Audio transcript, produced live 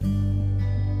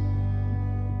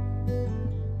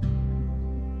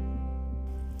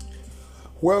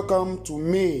Welcome to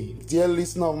May, dear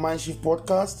listener of Mindshift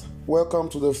Podcast. Welcome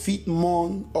to the 5th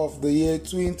month of the year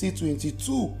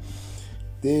 2022.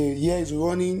 The year is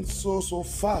running so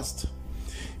fast.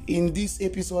 In this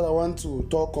episode, I want to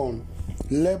talk on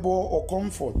labor or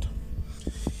comfort.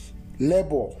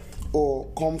 Labor or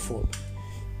comfort.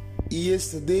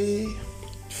 Yesterday,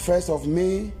 1st of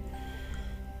May,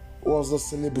 was the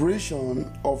celebration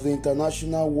of the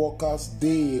International Workers'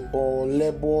 Day or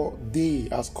Labor Day,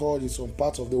 as called in some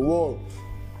parts of the world.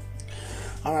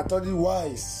 And I thought it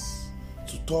wise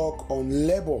to talk on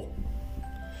labor.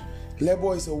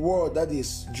 Labor is a word that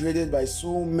is dreaded by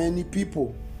so many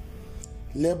people.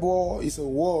 Labor is a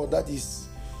word that is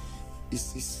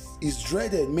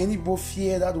dreaded. Many people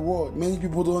fear that word. Many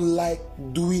people don't like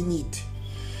doing it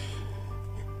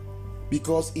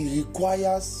because it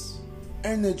requires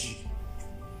energy.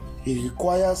 It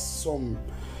requires some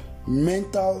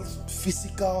mental,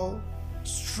 physical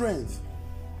strength.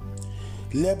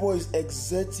 Labor is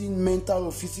exerting mental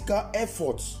or physical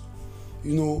efforts,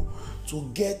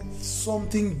 to get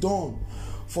something done.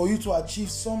 For you to achieve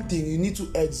something, you need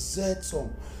to exert some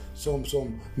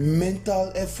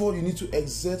mental effort. You need to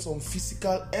exert some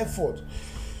physical effort.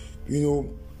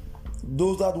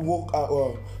 Those that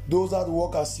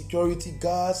work as security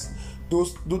guards,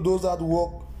 those that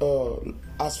work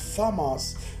as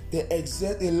farmers, they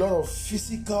exert a lot of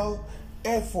physical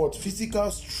effort,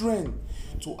 physical strength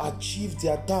to achieve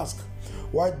their task.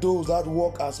 While those that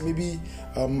work as maybe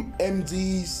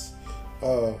MDs,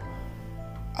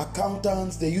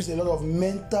 accountants, they use a lot of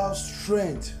mental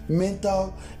strength,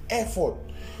 mental effort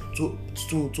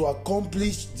to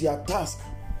accomplish their task.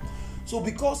 So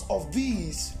because of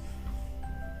this,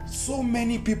 so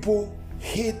many people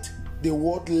hate the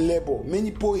word labor. Many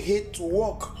people hate to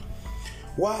work.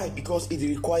 Why? Because it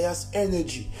requires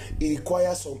energy. It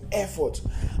requires some effort.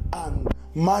 And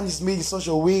man is made in such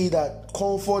a way that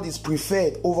comfort is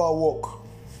preferred over work.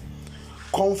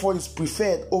 Comfort is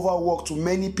preferred over work to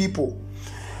many people.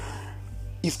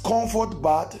 Is comfort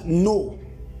bad? No.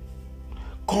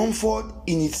 Comfort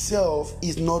in itself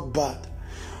is not bad.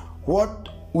 What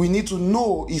we need to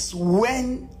know is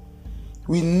when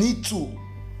we need to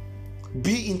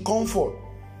be in comfort,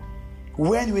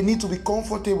 when we need to be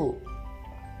comfortable.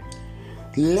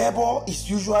 Labor is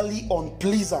usually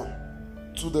unpleasant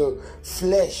to the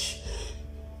flesh.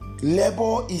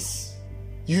 Labor is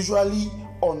usually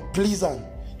unpleasant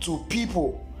to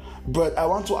people. But I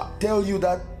want to tell you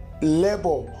that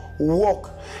labor,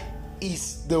 work,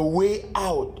 is the way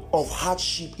out of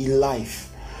hardship in life.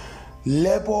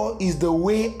 Labor is the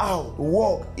way out.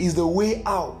 Work is the way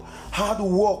out. Hard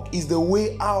work is the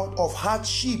way out of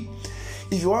hardship.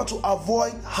 If you want to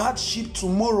avoid hardship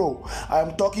tomorrow,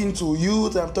 I'm talking to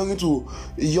youth, I'm talking to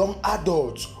young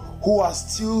adults who are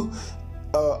still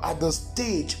at the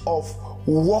stage of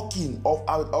working,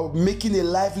 of making a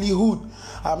livelihood.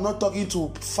 I'm not talking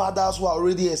to fathers who are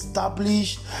already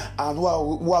established and who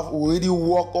have already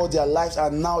worked all their lives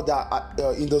and now they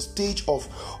are in the stage of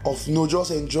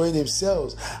just enjoying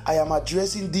themselves. I am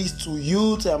addressing this to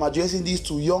youth. I am addressing this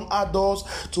to young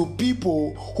adults, to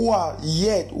people who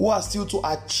are still to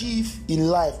achieve in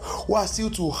life, who are still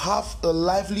to have a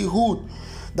livelihood.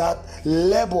 That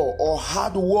labor or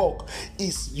hard work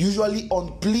is usually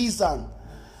unpleasant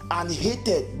and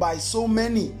hated by so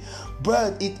many,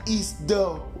 but it is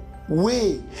the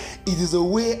way. It is a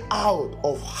way out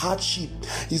of hardship.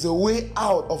 It is a way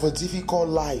out of a difficult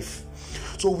life.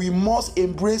 So we must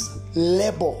embrace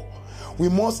labor. We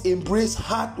must embrace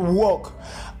hard work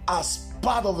as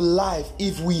part of life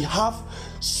if we have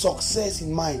success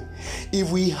in mind.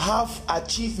 If we have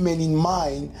achievement in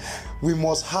mind, we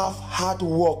must have hard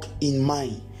work in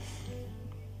mind.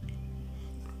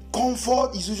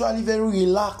 Comfort is usually very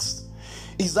relaxed.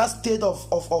 It's that state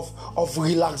of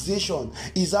relaxation.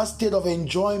 It's that state of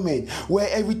enjoyment where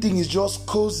everything is just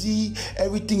cozy,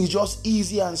 everything is just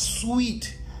easy and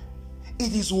sweet.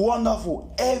 It is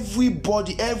wonderful.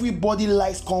 Everybody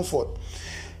likes comfort.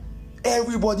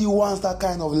 Everybody wants that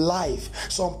kind of life.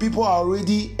 Some people are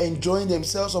already enjoying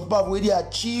themselves. Some people have already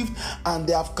achieved and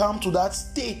they have come to that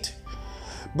state.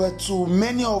 But to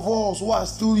many of us who are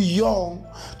still young,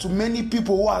 to many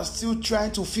people who are still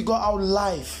trying to figure out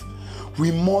life,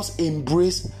 we must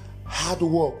embrace hard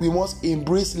work. We must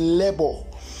embrace labor.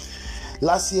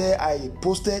 Last year I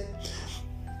posted,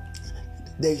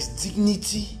 there is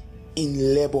dignity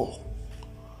in labor.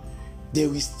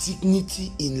 There is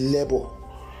dignity in labor.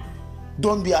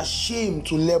 Don't be ashamed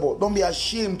to labor. Don't be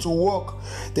ashamed to work.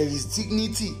 There is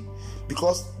dignity,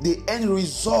 because the end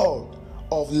result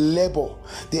of labor,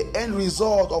 the end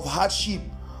result of hardship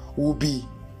will be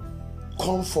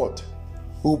comfort,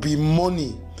 will be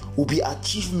money, will be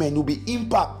achievement, will be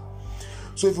impact.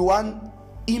 So if you want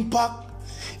impact,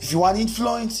 if you want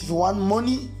influence, if you want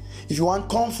money, if you want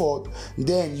comfort,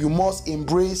 then you must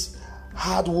embrace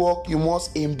hard work, you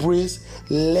must embrace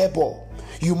labor.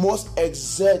 You must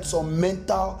exert some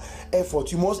mental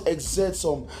effort. You must exert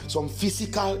some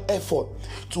physical effort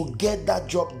to get that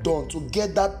job done, to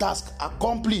get that task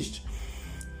accomplished.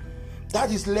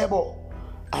 That is labor,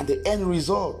 and the end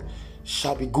result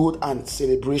shall be good and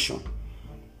celebration.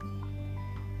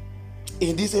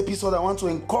 In this episode, I want to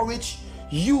encourage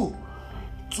you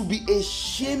to be a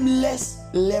shameless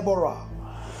laborer.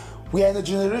 We are in a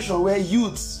generation where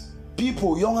youths,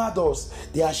 people, young adults,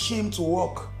 they are ashamed to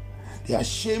work. They are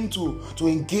ashamed to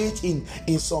engage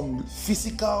in some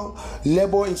physical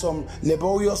labor, in some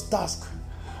laborious task.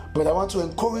 But I want to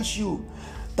encourage you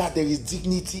that there is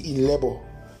dignity in labor.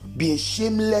 Be a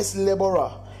shameless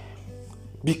laborer,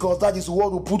 because that is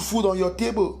what will put food on your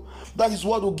table. That is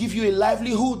what will give you a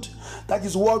livelihood. That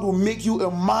is what will make you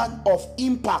a man of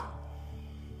impact.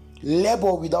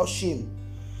 Labor without shame.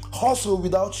 Hustle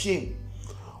without shame.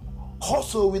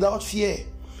 Hustle without fear.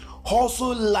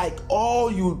 Hustle like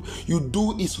all you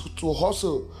do is to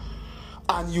hustle,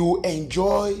 and you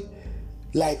enjoy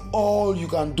like all you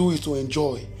can do is to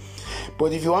enjoy.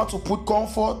 But if you want to put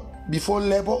comfort before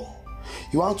labor,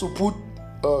 you want to put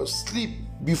sleep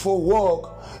before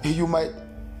work, you might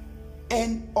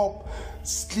end up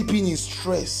sleeping in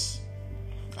stress.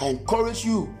 I encourage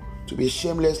you to be a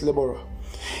shameless laborer.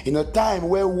 In a time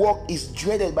where work is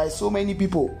dreaded by so many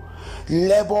people,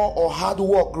 labor or hard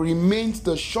work remains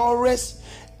the surest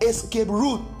escape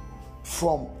route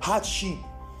from hardship.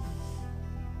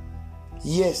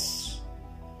 Yes,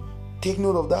 take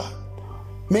note of that.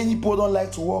 Many people don't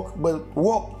like to work, but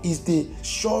work is the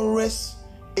surest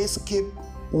escape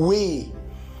way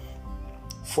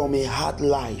from a hard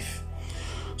life.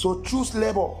 So choose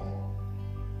labor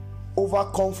over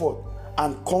comfort,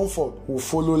 and comfort will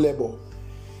follow labor.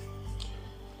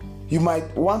 You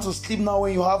might want to sleep now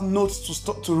when you have notes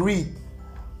to read.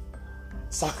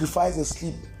 Sacrifice the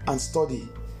sleep and study.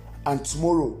 And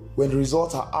tomorrow, when the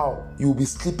results are out, you will be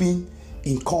sleeping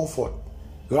in comfort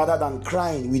rather than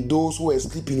crying with those who were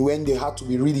sleeping when they had to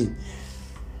be reading.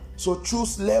 So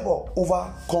choose labor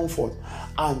over comfort,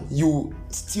 and you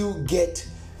still get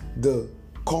the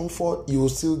comfort, you will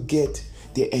still get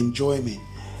the enjoyment.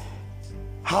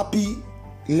 Happy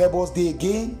Labor's Day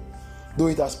again, though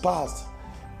it has passed.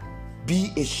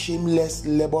 Be a shameless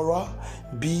laborer.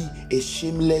 Be a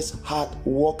shameless hard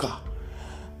worker.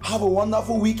 Have a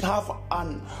wonderful week. Have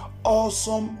an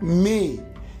awesome May.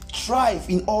 Thrive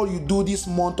in all you do this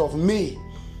month of May.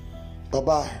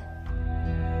 Bye-bye.